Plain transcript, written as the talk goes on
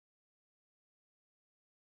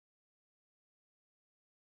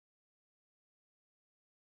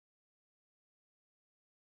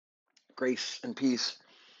Grace and peace,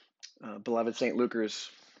 beloved St.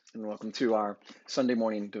 Lucas, and welcome to our Sunday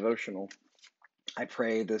morning devotional. I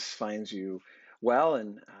pray this finds you well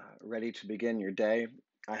and ready to begin your day.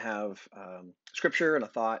 I have scripture and a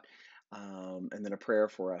thought, and then a prayer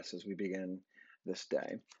for us as we begin this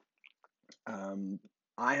day.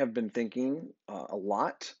 I have been thinking a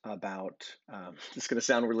lot about, this is going to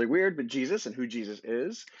sound really weird, but Jesus and who Jesus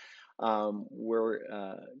is. We're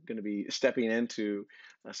going to be stepping into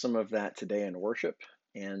some of that today in worship.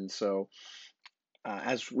 And so,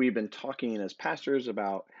 as we've been talking as pastors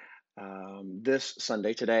about this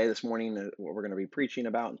Sunday, today, this morning, what we're going to be preaching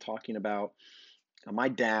about and talking about, my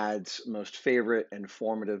dad's most favorite and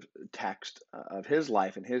formative text of his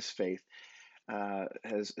life and his faith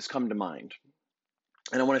has come to mind.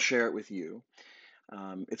 And I want to share it with you.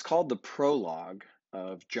 It's called the prologue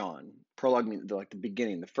of John. Prologue means like the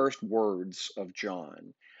beginning, the first words of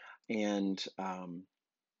John. And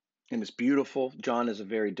it's beautiful. John is a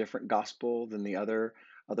very different gospel than the other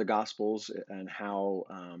gospels, and how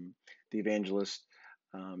the evangelist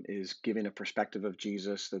is giving a perspective of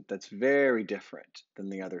Jesus that's very different than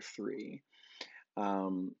the other three. So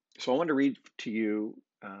I want to read to you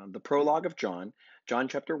the prologue of John, John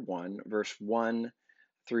chapter 1, verse 1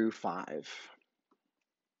 through 5.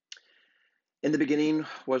 In the beginning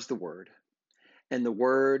was the Word, and the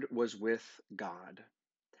Word was with God,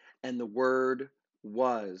 and the Word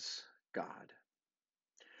was God.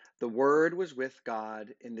 The Word was with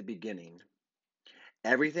God in the beginning.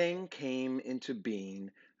 Everything came into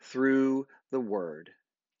being through the Word,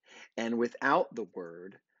 and without the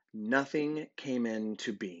Word, nothing came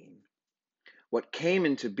into being. What came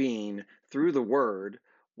into being through the Word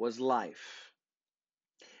was life,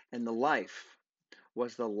 and the life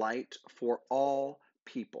was the light for all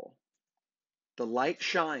people. The light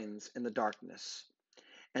shines in the darkness,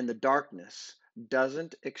 and the darkness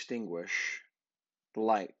doesn't extinguish the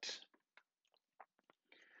light.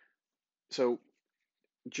 So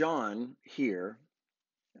John here,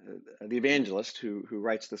 the evangelist who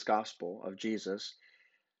writes this gospel of Jesus,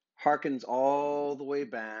 harkens all the way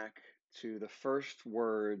back to the first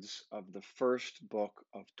words of the first book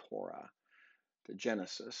of Torah, the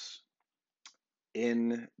Genesis,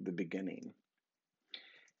 in the beginning.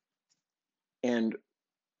 And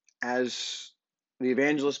as the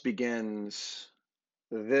evangelist begins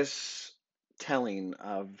this telling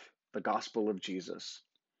of the gospel of Jesus,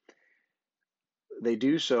 they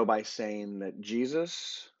do so by saying that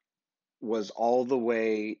Jesus was all the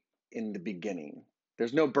way in the beginning.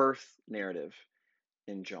 There's no birth narrative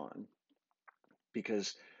in John,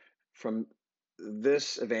 because from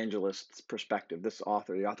this evangelist's perspective, this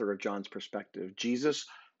author, the author of John's perspective, Jesus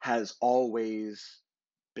has always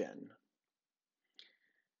been.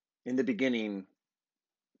 In the beginning,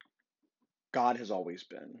 God has always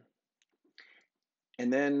been.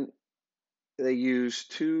 And then they use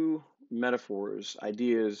two metaphors,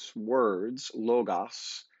 ideas, words,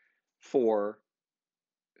 logos, for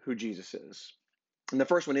who Jesus is. And the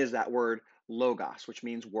first one is that word logos, which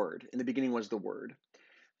means word. In the beginning was the word.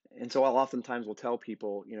 And so I'll oftentimes will tell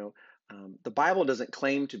people, the Bible doesn't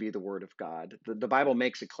claim to be the Word of God. The Bible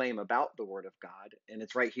makes a claim about the Word of God, and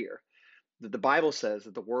it's right here. The Bible says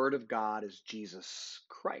that the Word of God is Jesus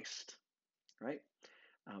Christ, right?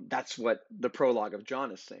 That's what the prologue of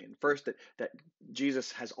John is saying. First, that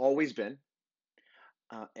Jesus has always been,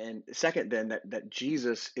 and second, then, that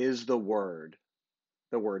Jesus is the Word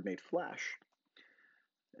made flesh.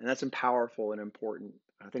 And that's a powerful and important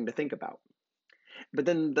thing to think about. But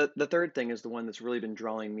then the third thing is the one that's really been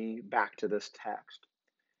drawing me back to this text,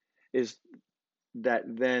 is that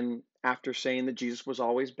then after saying that Jesus was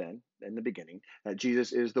always been in the beginning, that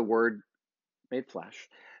Jesus is the Word made flesh,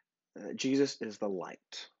 Jesus is the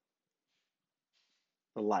light,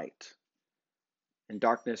 and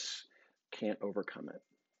darkness can't overcome it.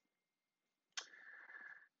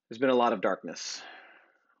 There's been a lot of darkness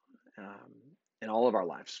in all of our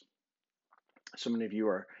lives. So many of you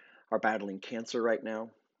are battling cancer right now.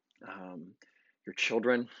 Your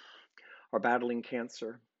children are battling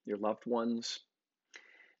cancer, your loved ones.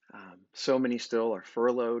 So many still are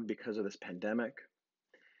furloughed because of this pandemic.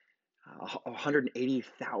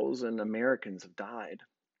 180,000 Americans have died.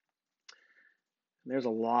 And there's a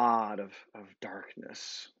lot of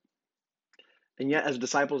darkness. And yet, as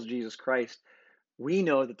disciples of Jesus Christ, we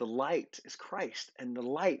know that the light is Christ, and the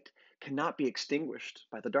light cannot be extinguished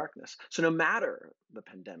by the darkness. So no matter the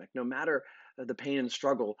pandemic, no matter the pain and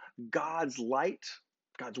struggle, God's light,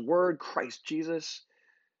 God's word, Christ Jesus,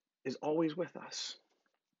 is always with us.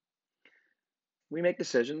 We make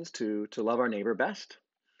decisions to love our neighbor best.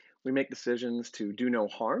 We make decisions to do no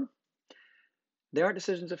harm. They aren't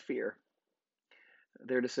decisions of fear.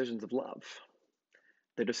 they're decisions of love.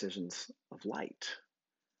 They're decisions of light.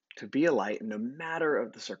 To be a light no matter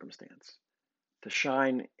of the circumstance. To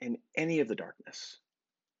shine in any of the darkness.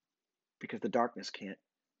 Because the darkness can't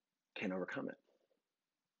overcome it.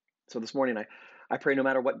 So this morning, I pray no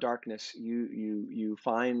matter what darkness you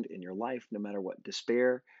find in your life, no matter what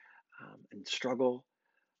despair and struggle,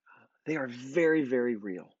 they are very, very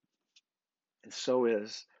real. And so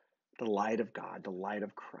is the light of God, the light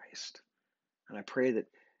of Christ. And I pray that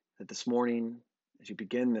this morning, as you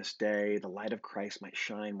begin this day, the light of Christ might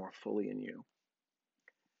shine more fully in you.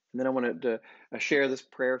 And then I wanted to share this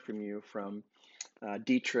prayer from you from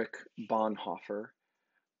Dietrich Bonhoeffer.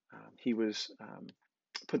 He was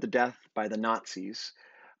put to death by the Nazis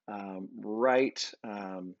right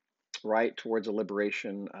towards the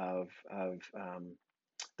liberation of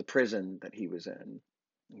the prison that he was in.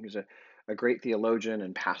 He was a great theologian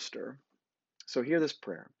and pastor. So hear this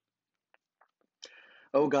prayer.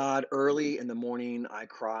 Oh God, early in the morning I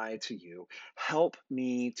cry to you. Help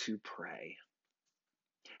me to pray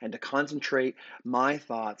and to concentrate my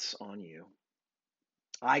thoughts on you.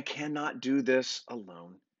 I cannot do this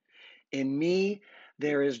alone. In me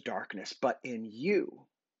there is darkness, but in you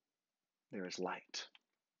there is light.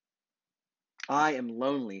 I am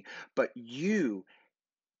lonely, but you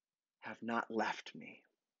have not left me.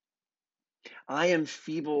 I am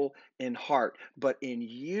feeble in heart, but in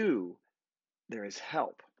you there is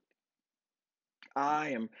help.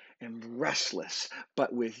 I am restless,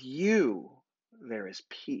 but with you there is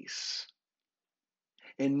peace.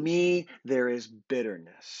 In me there is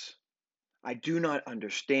bitterness. I do not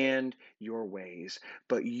understand your ways,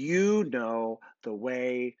 but you know the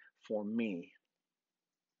way for me.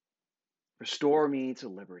 Restore me to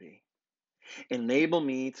liberty. Enable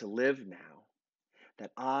me to live now,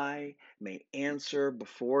 that I may answer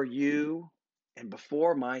before you and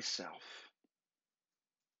before myself.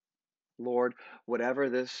 Lord, whatever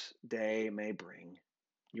this day may bring,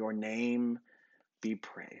 your name be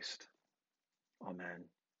praised. Amen.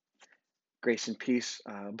 Grace and peace,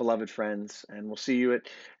 beloved friends, and we'll see you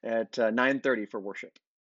at 9:30 for worship.